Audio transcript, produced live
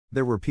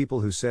There were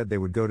people who said they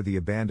would go to the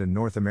abandoned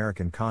North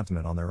American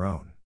continent on their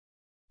own.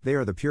 They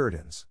are the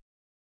Puritans.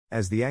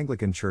 As the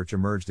Anglican Church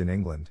emerged in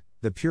England,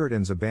 the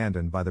Puritans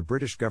abandoned by the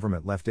British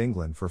government left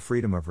England for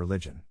freedom of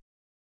religion.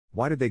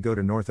 Why did they go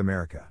to North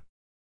America?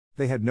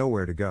 They had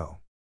nowhere to go.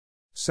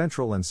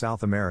 Central and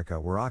South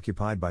America were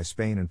occupied by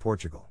Spain and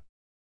Portugal.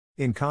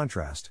 In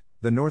contrast,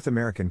 the North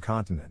American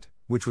continent,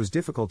 which was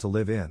difficult to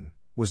live in,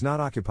 was not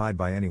occupied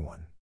by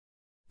anyone.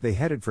 They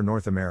headed for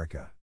North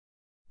America.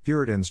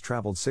 Puritans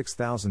traveled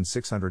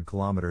 6,600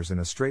 kilometers in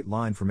a straight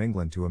line from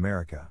England to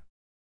America.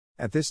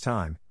 At this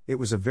time, it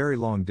was a very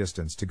long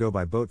distance to go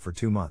by boat for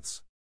 2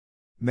 months.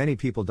 Many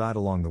people died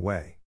along the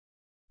way.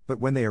 But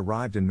when they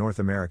arrived in North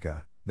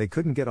America, they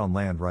couldn't get on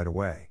land right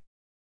away.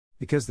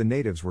 Because the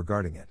natives were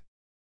guarding it.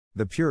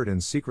 The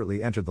Puritans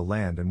secretly entered the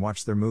land and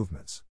watched their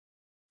movements.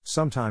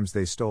 Sometimes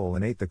they stole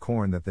and ate the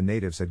corn that the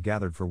natives had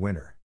gathered for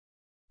winter.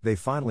 They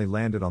finally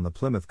landed on the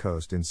Plymouth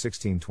coast in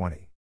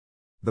 1620.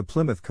 The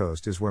Plymouth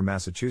coast is where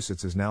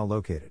Massachusetts is now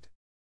located.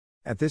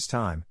 At this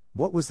time,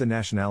 what was the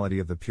nationality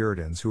of the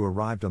Puritans who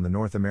arrived on the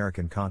North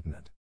American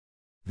continent?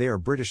 They are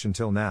British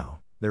until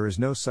now. There is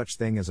no such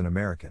thing as an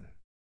American.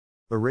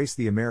 Erase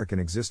the American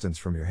existence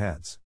from your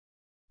heads.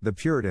 The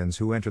Puritans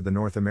who entered the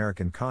North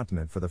American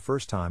continent for the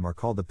first time are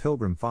called the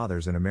Pilgrim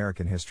Fathers in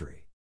American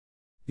history.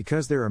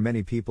 Because there are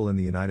many people in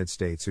the United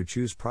States who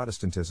choose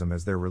Protestantism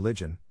as their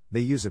religion,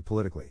 they use it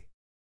politically.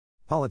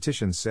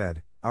 Politicians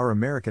said, our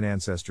American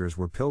ancestors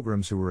were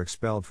pilgrims who were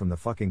expelled from the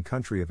fucking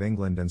country of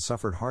England and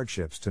suffered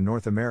hardships to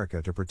North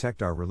America to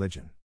protect our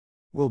religion.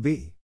 Will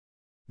be.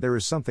 There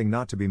is something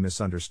not to be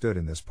misunderstood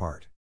in this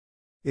part.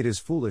 It is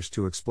foolish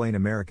to explain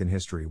American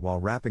history while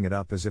wrapping it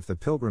up as if the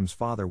Pilgrim's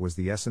father was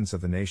the essence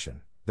of the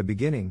nation, the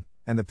beginning,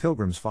 and the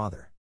Pilgrim's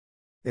father.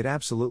 It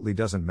absolutely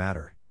doesn't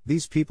matter,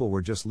 these people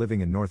were just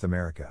living in North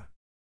America.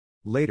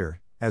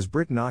 Later, as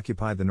Britain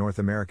occupied the North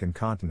American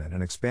continent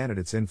and expanded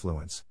its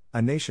influence,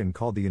 a nation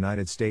called the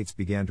United States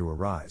began to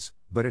arise,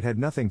 but it had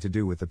nothing to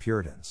do with the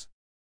Puritans.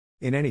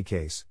 In any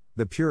case,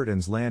 the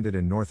Puritans landed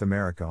in North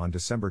America on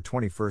December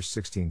 21,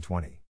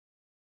 1620.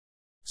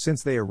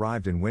 Since they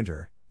arrived in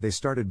winter, they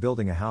started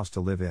building a house to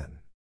live in.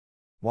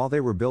 While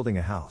they were building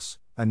a house,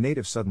 a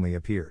native suddenly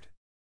appeared.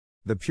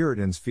 The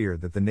Puritans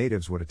feared that the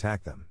natives would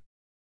attack them.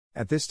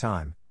 At this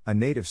time, a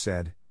native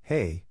said,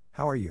 "Hey,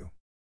 how are you?"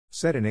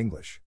 said in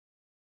English.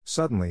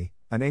 Suddenly,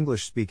 an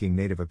English-speaking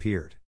native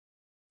appeared.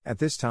 At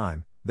this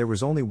time, there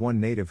was only one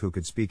native who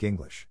could speak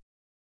English.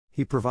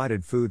 He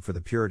provided food for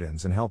the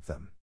Puritans and helped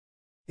them.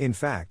 In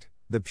fact,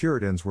 the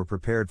Puritans were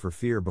prepared for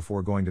fear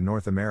before going to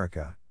North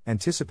America,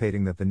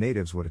 anticipating that the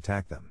natives would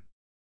attack them.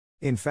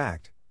 In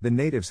fact, the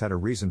natives had a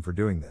reason for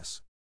doing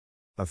this.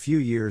 A few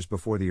years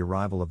before the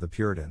arrival of the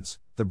Puritans,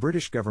 the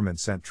British government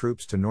sent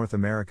troops to North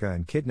America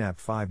and kidnapped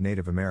 5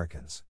 Native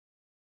Americans.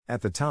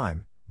 At the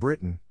time,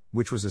 Britain,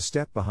 which was a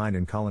step behind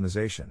in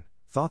colonization,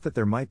 thought that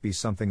there might be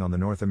something on the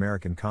North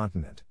American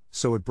continent,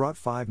 so it brought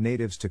 5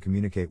 natives to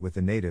communicate with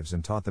the natives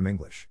and taught them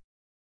English.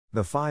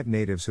 The 5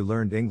 natives who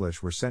learned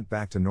English were sent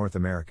back to North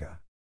America.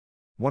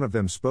 One of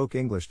them spoke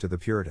English to the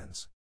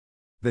Puritans.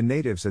 The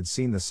natives had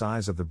seen the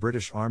size of the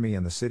British Army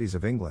and the cities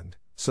of England,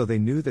 so they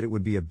knew that it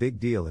would be a big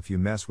deal if you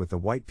mess with the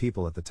white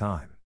people at the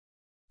time.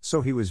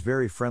 So he was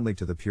very friendly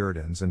to the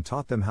Puritans and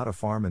taught them how to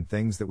farm and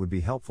things that would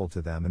be helpful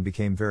to them and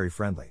became very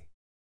friendly.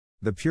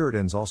 The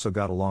Puritans also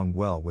got along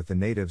well with the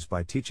natives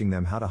by teaching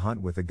them how to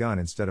hunt with a gun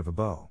instead of a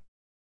bow.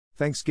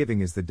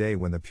 Thanksgiving is the day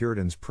when the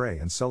Puritans pray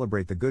and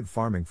celebrate the good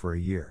farming for a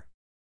year.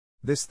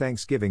 This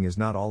Thanksgiving is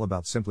not all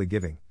about simply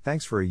giving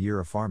thanks for a year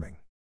of farming.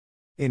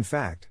 In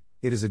fact,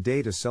 it is a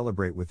day to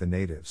celebrate with the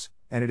natives,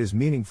 and it is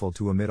meaningful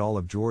to omit all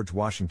of George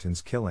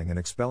Washington's killing and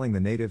expelling the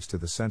natives to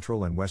the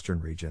central and western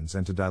regions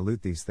and to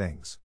dilute these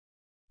things.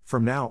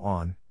 From now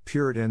on,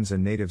 Puritans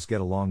and natives get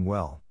along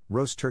well,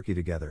 roast turkey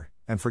together,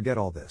 and forget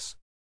all this.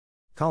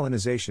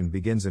 Colonization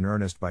begins in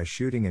earnest by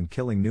shooting and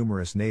killing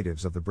numerous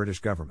natives of the British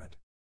government.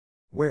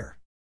 Where?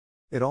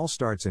 It all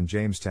starts in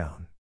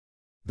Jamestown.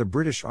 The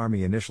British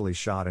Army initially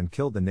shot and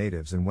killed the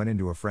natives and went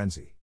into a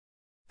frenzy.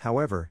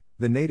 However,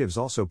 the natives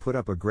also put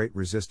up a great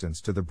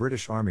resistance to the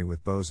British Army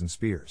with bows and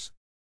spears.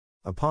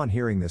 Upon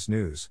hearing this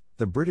news,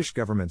 the British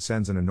government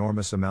sends an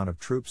enormous amount of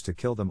troops to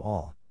kill them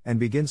all, and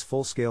begins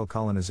full-scale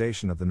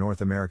colonization of the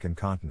North American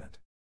continent.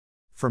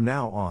 From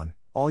now on,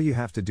 all you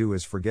have to do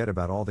is forget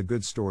about all the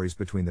good stories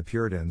between the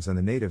Puritans and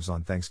the natives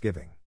on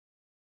Thanksgiving.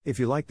 If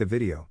you liked the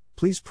video,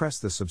 please press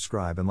the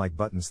subscribe and like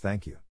buttons.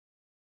 Thank you.